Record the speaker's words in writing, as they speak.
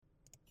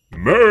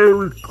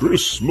Merry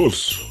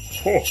Christmas.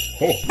 Ho,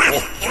 ho, ho.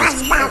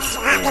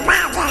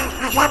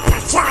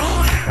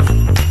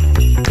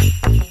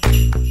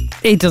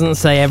 It doesn't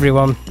say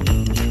everyone.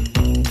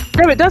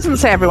 No, it doesn't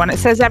say everyone. It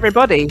says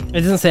everybody.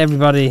 It doesn't say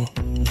everybody.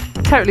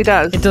 It totally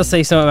does. It does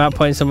say something about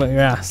putting something in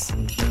your ass.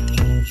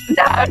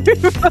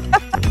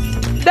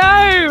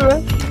 No!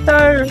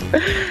 No!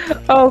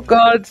 Oh,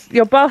 God.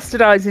 You're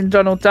bastardising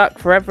Donald Duck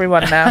for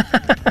everyone now.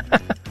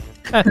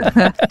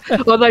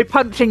 Although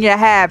punching your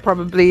hair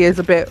probably is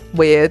a bit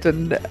weird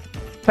and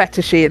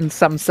fetishy in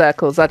some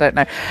circles. I don't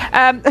know.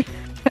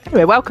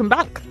 Anyway, welcome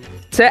back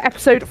to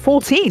episode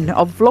 14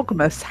 of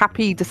Vlogmas.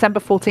 Happy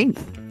December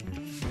 14th.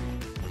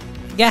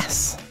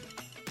 Yes.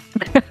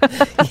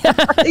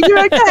 Are you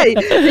okay?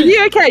 Are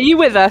you okay? You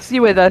with us?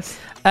 You with us?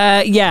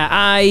 Yeah,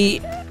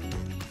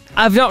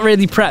 I've not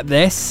really prepped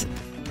this.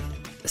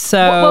 So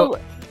Well,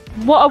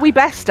 what are we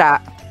best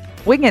at?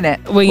 Winging it.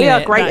 We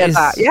are great at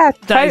that. Yeah,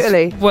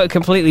 totally. We're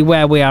completely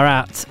where we are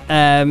at.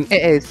 It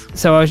is.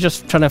 So I was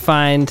just trying to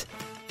find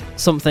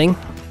something.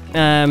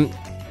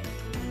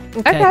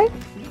 Okay.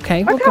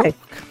 Okay. We'll go.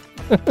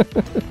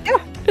 Yeah.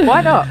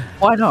 Why not?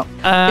 Why not?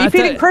 Are you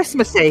feeling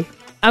Christmassy?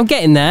 I'm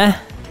getting there.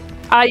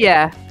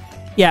 Yeah.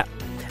 Yeah.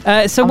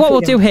 So what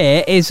we'll do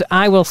here is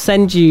I will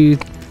send you.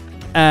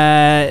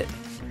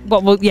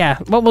 What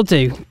we'll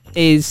do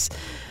is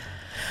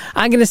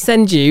I'm going to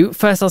send you.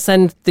 First, I'll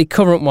send the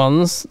current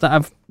ones that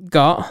I've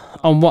got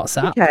on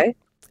WhatsApp. Okay.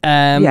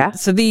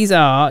 So these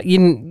are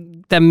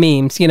they're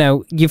memes. You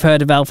know, you've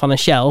heard of Elf on a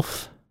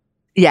Shelf.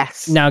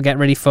 Yes. Now get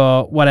ready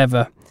for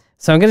whatever.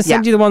 So I'm going to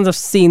send you the ones I've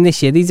seen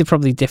this year. These are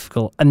probably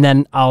difficult, and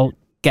then I'll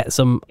get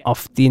some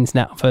off the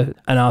internet for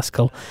an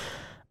article,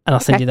 and I'll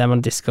send you them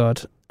on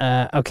Discord.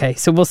 Okay,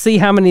 so we'll see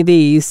how many of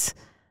these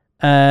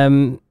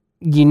you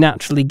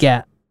naturally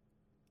get.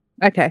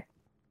 Okay.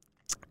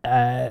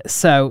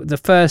 So the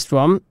first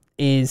one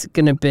is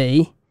going to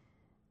be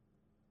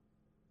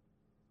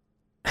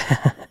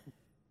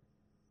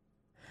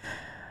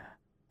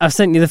I've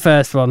sent you the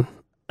first one.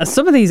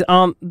 Some of these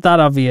aren't that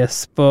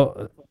obvious,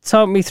 but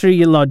talk me through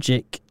your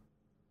logic.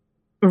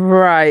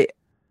 Right.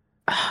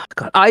 Oh,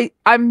 God,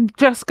 I'm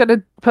just going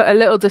to put a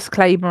little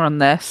disclaimer on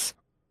this.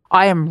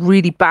 I am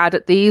really bad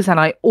at these, and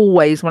I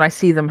always, when I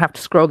see them, have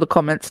to scroll the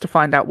comments to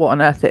find out what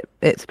on earth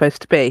it's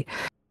supposed to be.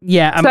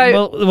 Yeah,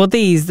 well,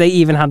 these, they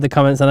even had the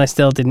comments, and I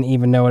still didn't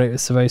even know what it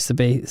was supposed to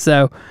be.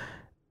 So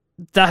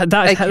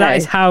that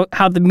is how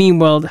the meme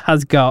world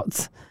has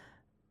got.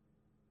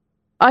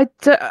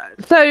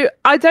 So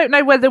I don't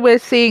know whether we're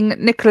seeing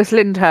Nicholas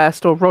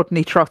Lyndhurst or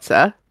Rodney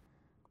Trotter.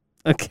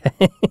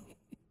 Okay.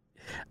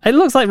 It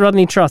looks like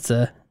Rodney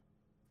Trotter.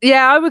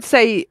 Yeah, I would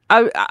say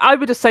I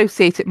would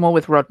associate it more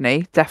with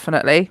Rodney,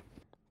 definitely.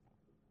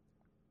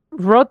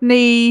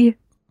 Rodney,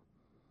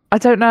 I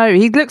don't know.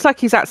 He looks like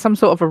he's at some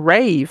sort of a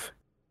rave.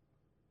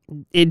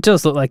 It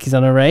does look like he's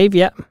on a rave,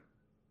 yeah.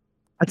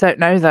 I don't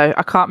know, though.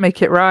 I can't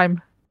make it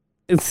rhyme.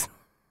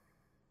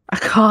 I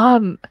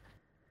can't.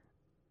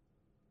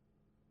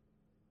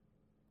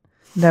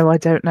 No, I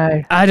don't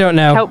know. I don't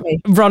know. Help me.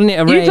 Rodney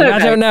at a rave. Don't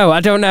I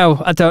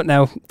don't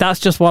know. That's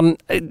just one.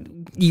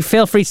 You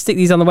feel free to stick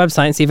these on the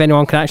website and see if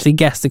anyone can actually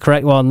guess the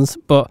correct ones.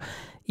 But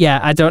yeah,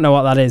 I don't know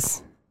what that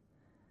is.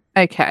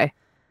 Okay.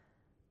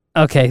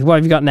 Okay, what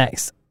have you got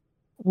next?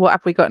 What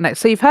have we got next?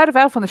 So you've heard of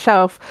Elf on the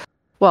Shelf.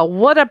 Well,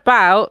 what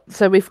about...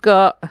 So we've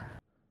got...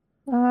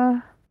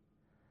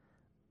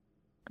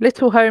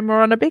 Little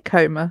Homer on a big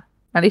Homer.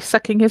 And he's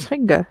sucking his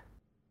finger.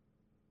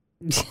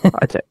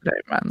 I don't know,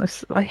 man.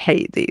 I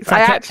hate these.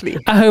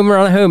 A Homer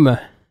on a Homer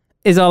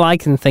is all I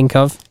can think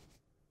of.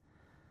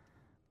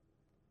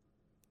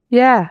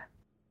 Yeah.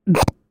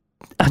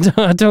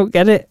 I don't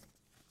get it.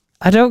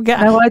 I don't get.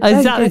 No, I don't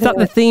is get that it.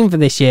 the theme for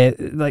this year?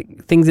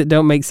 Like things that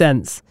don't make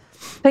sense.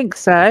 I think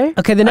so.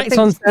 Okay, the next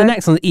one's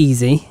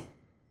easy.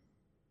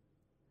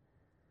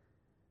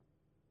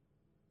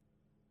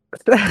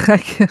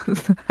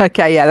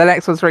 Okay, yeah, the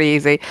next one's really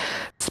easy.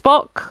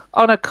 Spock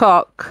on a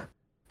cock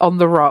on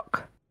the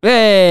rock.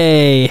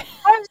 Hey!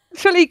 I've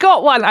actually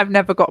got one. I've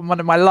never gotten one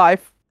in my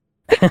life.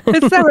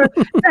 Is there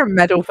a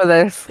medal for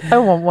this? I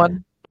want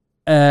one.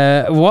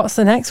 What's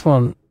the next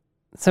one?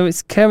 So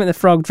it's Kermit the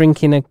Frog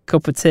drinking a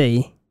cup of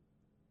tea.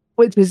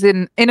 Which is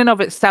in and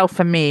of itself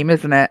a meme,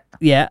 isn't it?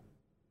 Yeah.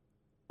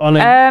 On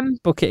a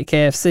bucket of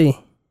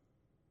KFC.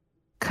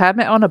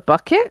 Kermit on a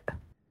bucket?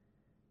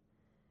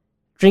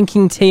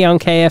 Drinking tea on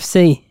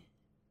KFC.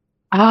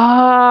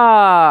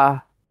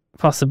 Ah.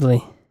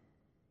 Possibly.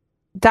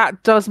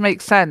 That does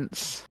make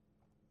sense.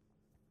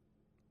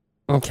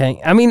 Okay.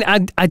 I mean,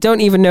 I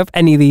don't even know if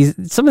any of these...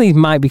 Some of these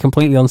might be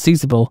completely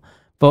unsuitable,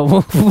 but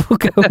we'll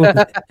go with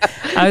it.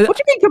 What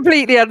do you mean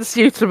completely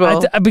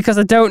unsuitable? Because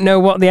I don't know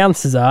what the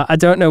answers are. I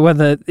don't know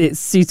whether it's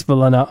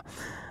suitable or not.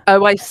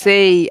 Oh, I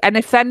see. And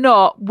if they're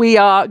not, we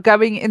are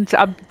going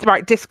into...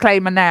 right,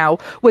 disclaimer now.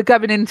 We're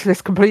going into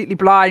this completely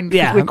blind.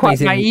 Yeah, we're quite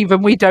naive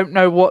and we don't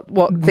know what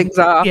things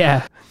are.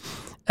 Yeah.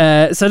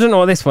 So I don't know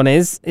what this one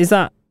is. Is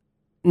that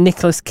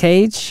Nicolas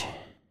Cage?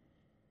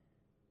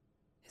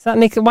 Is that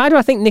Nick? Why do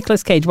I think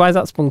Nicolas Cage? Why is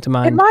that sprung to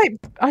mind? It might.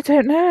 I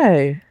don't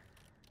know.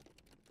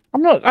 I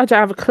don't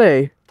have a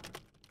clue.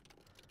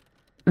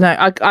 No,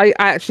 I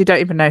actually don't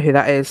even know who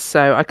that is,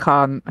 so I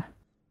can't.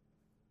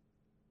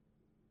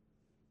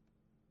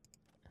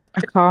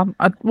 I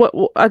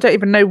don't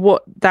even know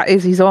what that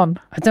is he's on.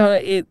 I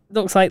don't. It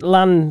looks like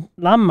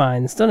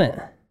landmines, doesn't it?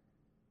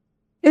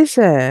 Is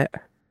it?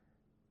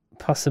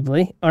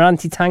 Possibly, or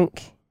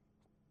anti-tank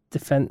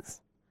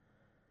defense.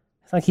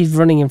 It's like he's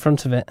running in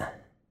front of it.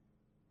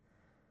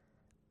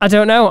 I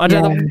don't know.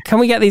 Know. Can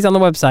we get these on the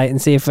website and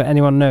see if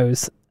anyone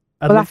knows?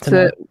 We'll have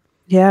to.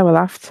 Yeah, we'll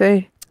have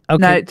to. Okay.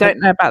 No,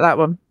 don't know about that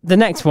one. The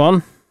next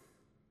one.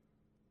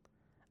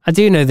 I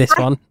do know this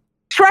one.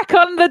 Shrek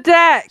on the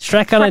deck.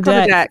 Shrek on the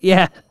deck.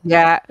 Yeah.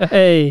 Yeah.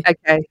 Hey.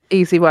 Okay.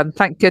 Easy one.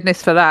 Thank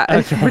goodness for that.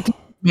 Okay. It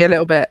me a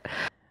little bit.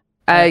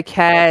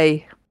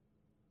 Okay.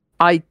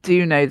 I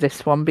do know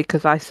this one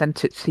because I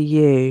sent it to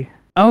you.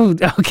 Oh,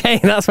 okay.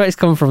 That's where it's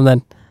come from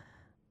then.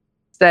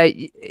 So,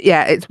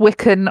 yeah, it's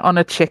Wiccan on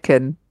a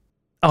chicken.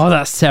 Oh,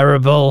 that's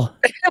terrible.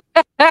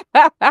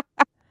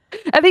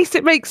 At least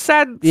it makes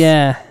sense.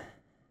 Yeah.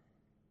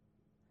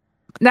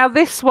 Now,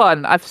 this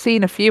one, I've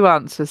seen a few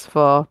answers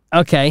for.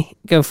 Okay,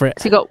 go for it.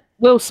 So you got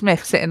Will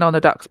Smith sitting on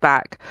a duck's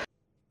back.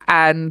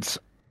 And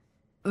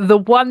the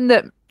one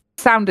that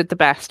sounded the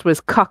best was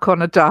Cuck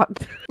on a duck.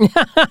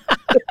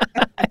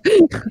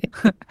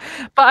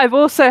 But I've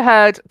also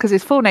heard, because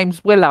his full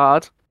name's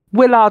Willard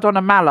on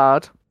a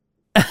mallard.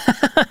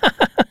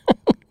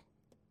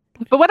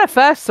 But when I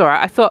first saw it,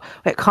 I thought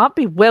it can't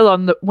be Will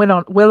on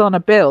a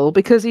bill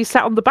because he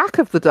sat on the back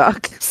of the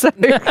duck. So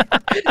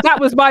that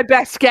was my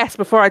best guess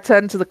before I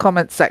turned to the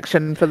comments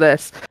section for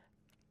this.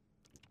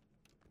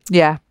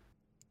 Yeah.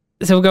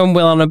 So we're going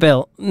Will on a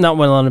bill, not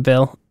Will on a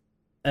bill.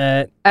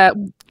 Cuck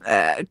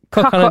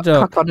on a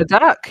duck. Cuck on a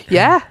duck.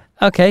 Yeah.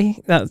 Okay,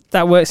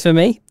 that works for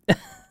me.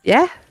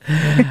 Yeah.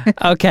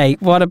 Okay,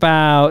 what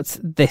about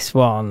this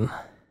one?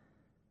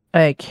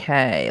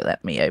 Okay,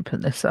 let me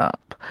open this up.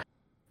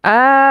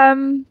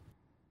 Duck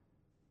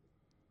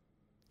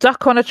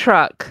on a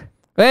truck.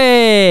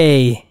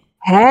 Hey,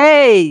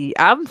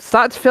 I'm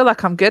starting to feel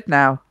like I'm good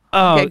now.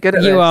 Oh, good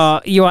at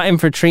you are in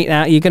for a treat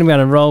now. You're going to be on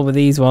a roll with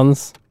these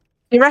ones.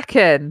 You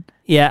reckon?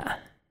 Yeah.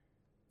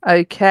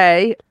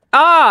 Okay.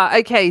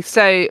 Okay.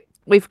 So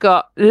we've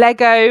got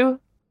Lego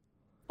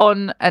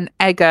on an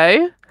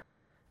Eggo,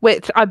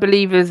 which I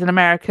believe is an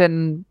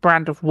American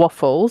brand of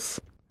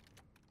waffles.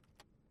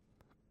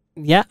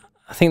 Yeah,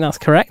 I think that's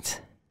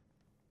correct.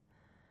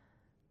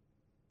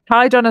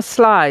 Tide on a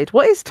slide.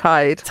 What is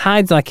Tide?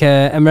 Tide's like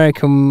a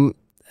American.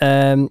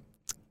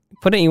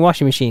 Put it in your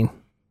washing machine.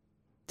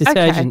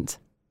 Detergent.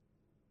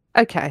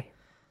 Okay.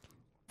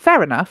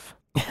 Fair enough.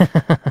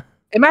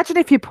 Imagine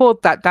if you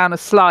poured that down a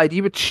slide,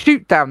 you would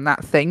shoot down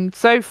that thing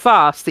so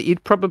fast that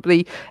you'd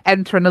probably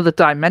enter another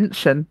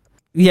dimension.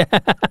 Yeah.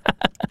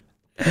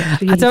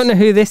 I don't know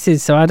who this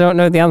is, so I don't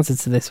know the answer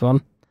to this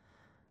one.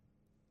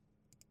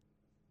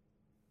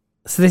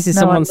 So this is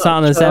someone sat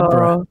on a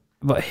zebra.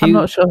 But who I'm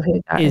not sure who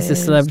that is the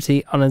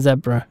celebrity on a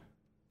zebra?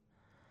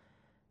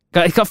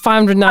 It's got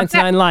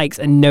 599 likes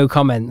and no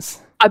comments.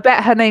 I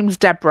bet her name's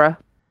Deborah.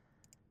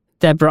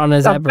 Deborah on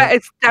a zebra. I bet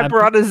it's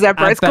Deborah on a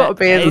zebra. It's got to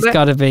be, isn't it? It's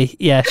got to be.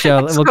 Yeah,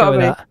 sure. We'll go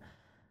with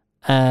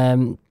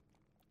that.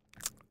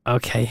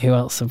 Okay, who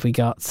else have we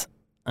got?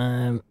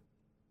 Gosh,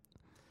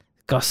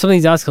 some of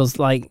these articles,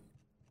 like...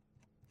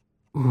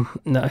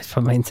 No, it's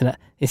from my internet.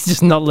 It's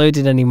just not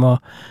loaded anymore.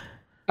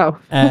 Oh.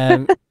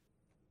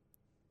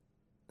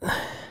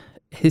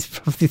 He's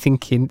probably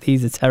thinking,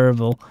 these are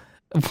terrible.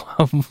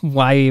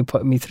 Why are you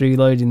putting me through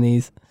loading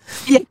these?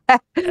 Yeah.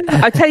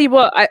 I tell you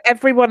what,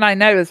 everyone I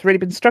know has really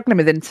been struggling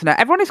with internet.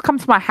 Everyone who's come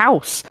to my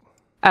house.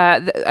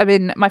 I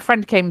mean, my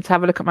friend came to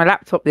have a look at my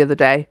laptop the other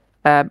day,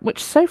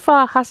 which so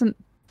far hasn't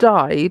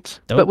died,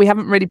 but we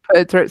haven't really put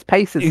it through its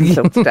paces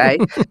until today.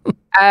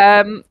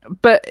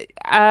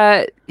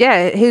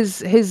 Yeah,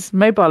 his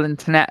mobile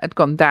internet had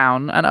gone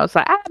down, and I was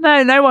like,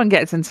 no one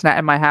gets internet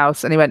in my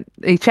house. And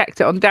he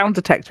checked it on Down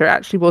Detector. It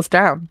actually was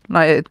down.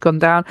 Like, it had gone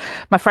down.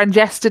 My friend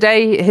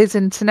yesterday, his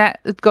internet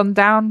had gone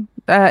down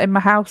in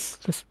my house.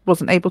 Just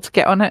wasn't able to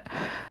get on it.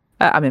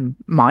 I mean,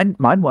 mine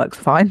works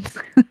fine.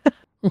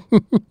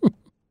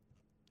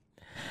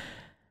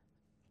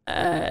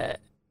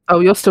 Oh,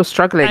 you're still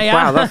struggling.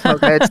 Wow, that's not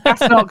good.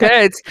 That's not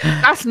good.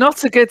 That's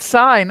not a good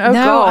sign. Oh, no,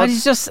 God.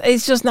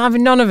 It's just not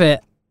having none of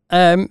it.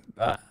 And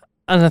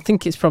I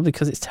think it's probably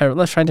because it's terrible.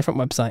 Let's try a different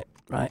website.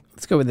 Right,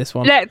 let's go with this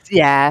one.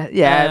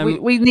 Yeah.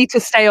 We need to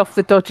stay off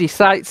the dodgy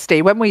sites,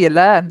 Steve. When will you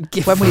learn?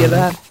 When will you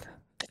learn?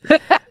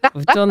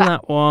 We've done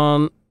that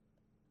one.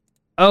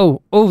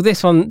 Oh,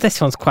 this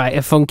one's quite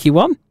a funky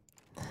one.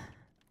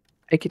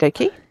 Okie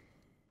dokie.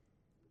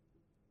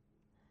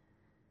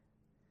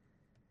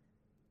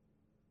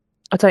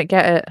 I don't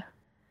get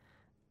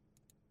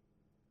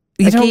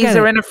it. A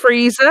geezer in a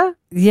freezer?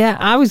 Yeah,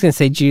 I was going to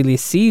say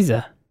Julius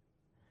Caesar.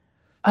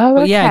 Oh,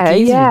 okay. Yeah,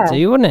 geezer would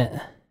do, wouldn't it?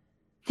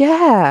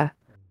 Yeah.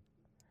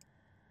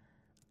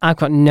 I've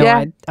got no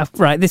idea.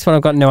 Right, this one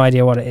I've got no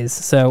idea what it is,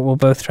 so we'll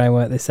both try and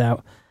work this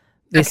out.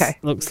 This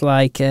looks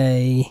like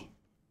a...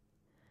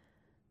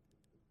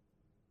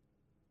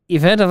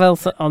 You've heard of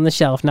Elf on the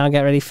Shelf. Now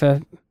get ready for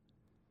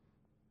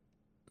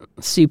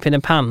soup in a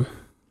pan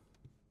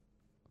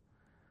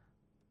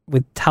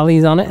with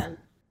tallies on it.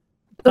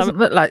 It doesn't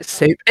look like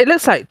soup. It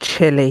looks like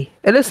chili.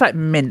 It looks like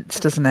mince,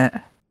 doesn't it?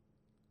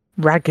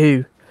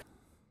 Ragu.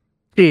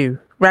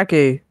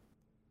 Ragu.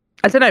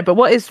 I don't know, but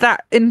what is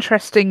that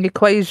interesting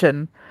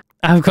equation?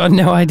 I've got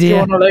no idea.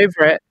 Drawn all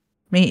over it.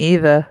 Me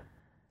either.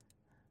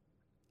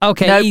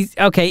 Okay,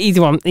 Nope. Easy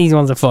one. Easy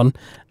ones are fun.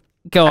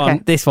 Go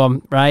on, this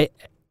one, right?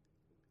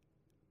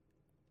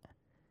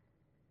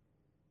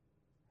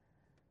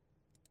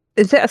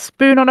 Is it a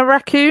spoon on a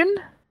raccoon?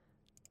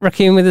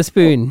 Raccoon with a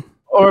spoon.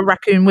 Or a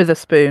raccoon with a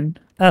spoon?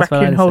 That's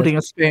what Raccoon I holding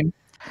a spoon.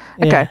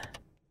 Okay. Yeah.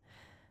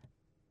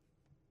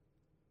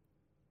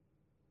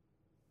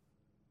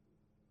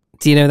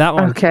 Do you know that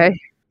one? Okay.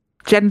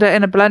 Gender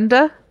in a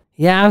blender?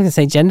 Yeah, I was going to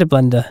say gender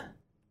blender.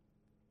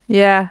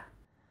 Yeah.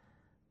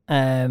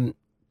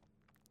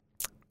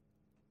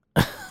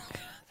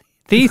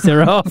 These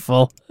are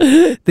awful.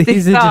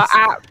 These are just...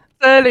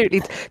 absolutely.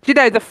 Do you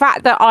know, the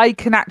fact that I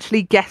can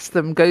actually guess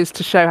them goes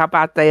to show how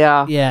bad they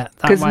are. Yeah.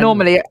 Because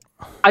normally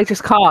I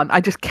just can't.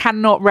 I just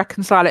cannot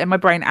reconcile it in my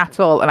brain at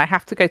all. And I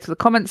have to go to the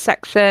comments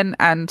section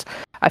and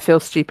I feel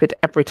stupid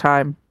every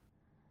time.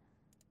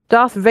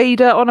 Darth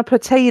Vader on a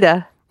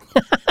potato.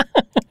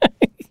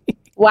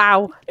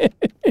 Wow.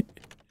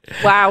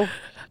 Wow.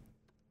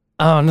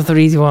 Oh, another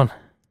easy one.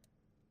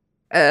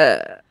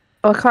 I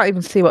can't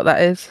even see what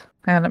that is.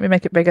 Hang on, let me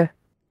make it bigger.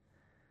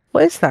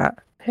 What is that?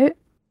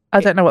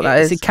 I don't know what that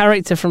is. It's a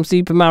character from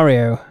Super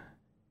Mario.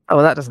 Oh,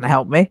 well, that doesn't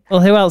help me.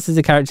 Well, who else is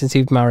a character in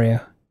Super Mario?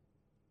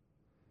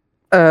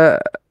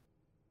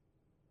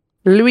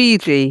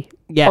 Luigi.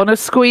 Yeah. On a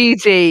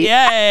squeegee.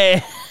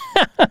 Yay!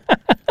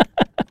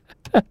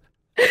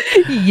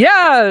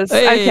 Yes.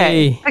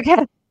 Hey.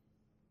 Okay.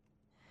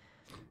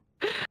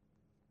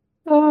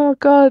 Oh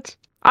God.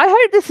 I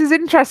hope this is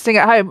interesting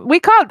at home. We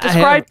can't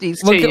describe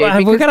these to you.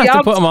 We're going to have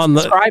to put them on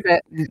describe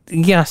it.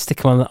 You have to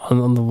stick them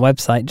on the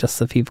website just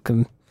so people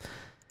can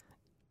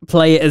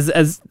play it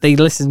as they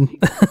listen.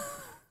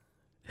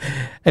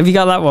 Have you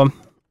got that one?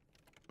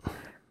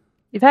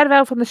 You've heard of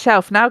Elf on the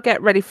Shelf. Now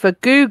get ready for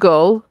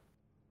Google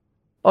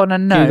on a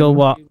gnome.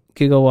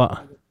 Google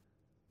what?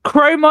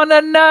 Chrome on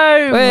a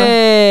gnome.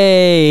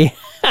 Hey!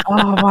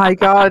 Oh my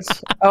God.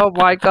 Oh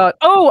my God.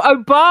 Oh,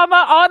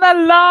 Obama on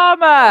a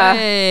llama.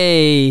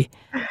 Hey!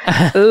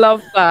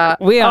 Love that.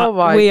 We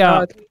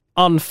are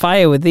on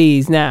fire with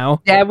these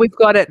now. Yeah, we've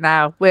got it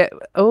now.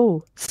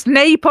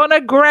 Snape on a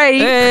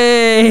grape.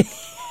 Hey!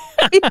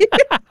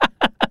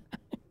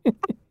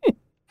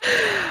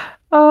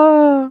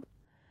 Oh.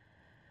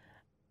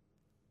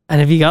 And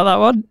have you got that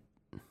one?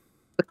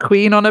 The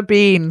Queen on a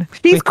bean.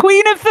 She's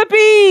Queen of the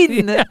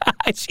Bean.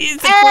 She's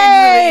the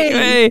Queen.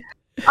 Hey!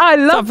 I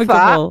love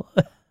Topicable.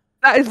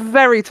 That is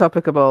very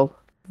topicable.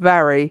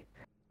 Very.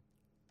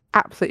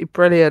 Absolutely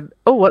brilliant.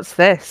 Oh, what's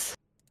this?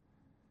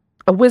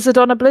 A wizard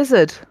on a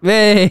blizzard.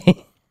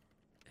 Hey!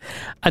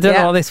 I don't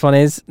know what this one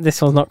is.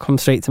 This one's not come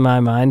straight to my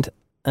mind.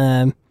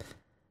 Tom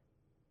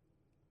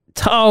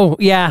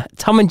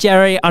and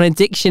Jerry on a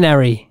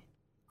dictionary.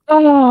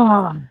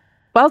 Oh,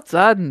 well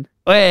done.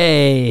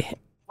 Hey!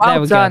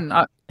 Well done.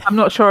 I'm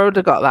not sure I would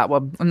have got that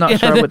one. I'm not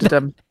sure I would have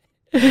done.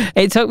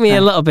 It took me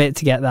a little bit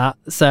to get that,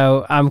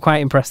 so I'm quite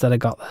impressed that I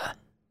got there.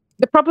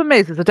 The problem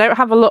is I don't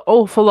have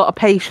awful lot of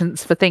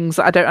patience for things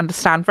that I don't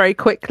understand very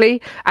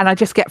quickly, and I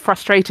just get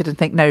frustrated and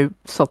think, no,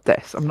 sod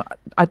this.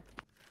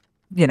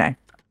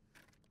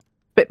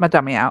 Bit my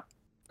dummy out.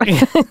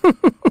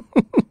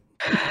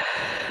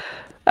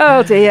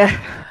 Oh dear.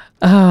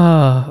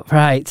 Oh,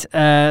 right.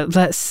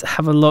 Let's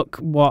have a look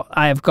what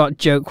I have got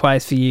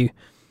joke-wise for you.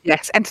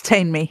 Yes,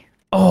 entertain me.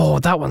 Oh,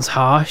 that one's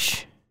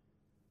harsh.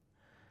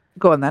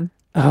 Go on then.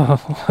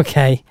 Oh,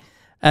 okay.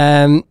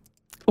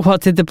 What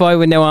did the boy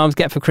with no arms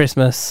get for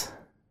Christmas?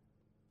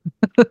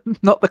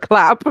 Not the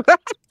clap.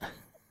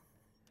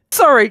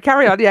 Sorry,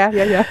 carry on.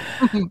 Yeah.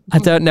 I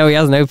don't know. He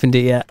hasn't opened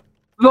it yet.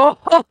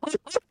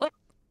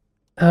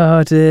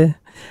 Oh, dear.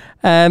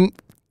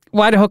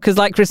 Why do hookers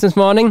like Christmas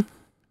morning?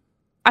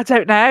 I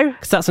don't know.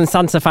 Because that's when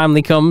Santa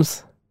family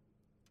comes.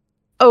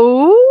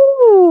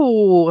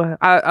 Oh,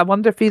 I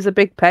wonder if he's a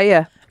big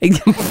payer. Is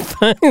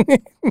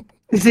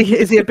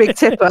he a big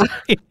tipper?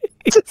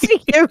 Does he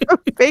give a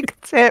big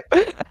tip?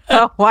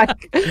 Oh my!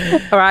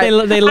 All right,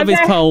 they love his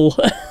pole.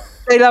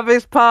 They love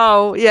his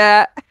pole.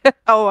 Yeah.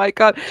 Oh my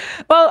God.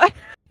 Well,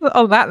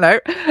 on that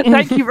note,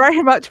 thank you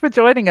very much for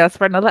joining us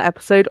for another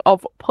episode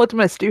of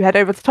Podmas. Do head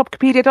over to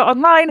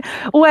topicopedia.online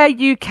where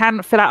you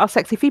can fill out our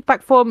sexy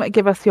feedback form and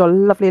give us your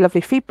lovely,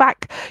 lovely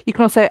feedback. You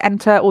can also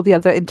enter all the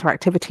other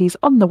interactivities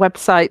on the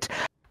website.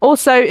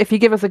 Also, if you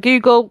give us a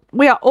Google,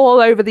 we are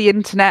all over the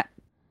internet.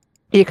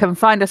 You can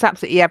find us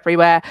absolutely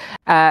everywhere.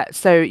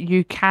 So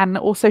you can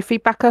also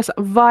feedback us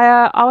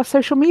via our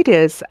social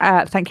medias.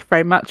 Thank you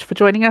very much for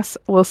joining us.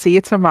 We'll see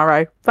you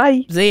tomorrow.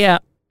 Bye. See ya.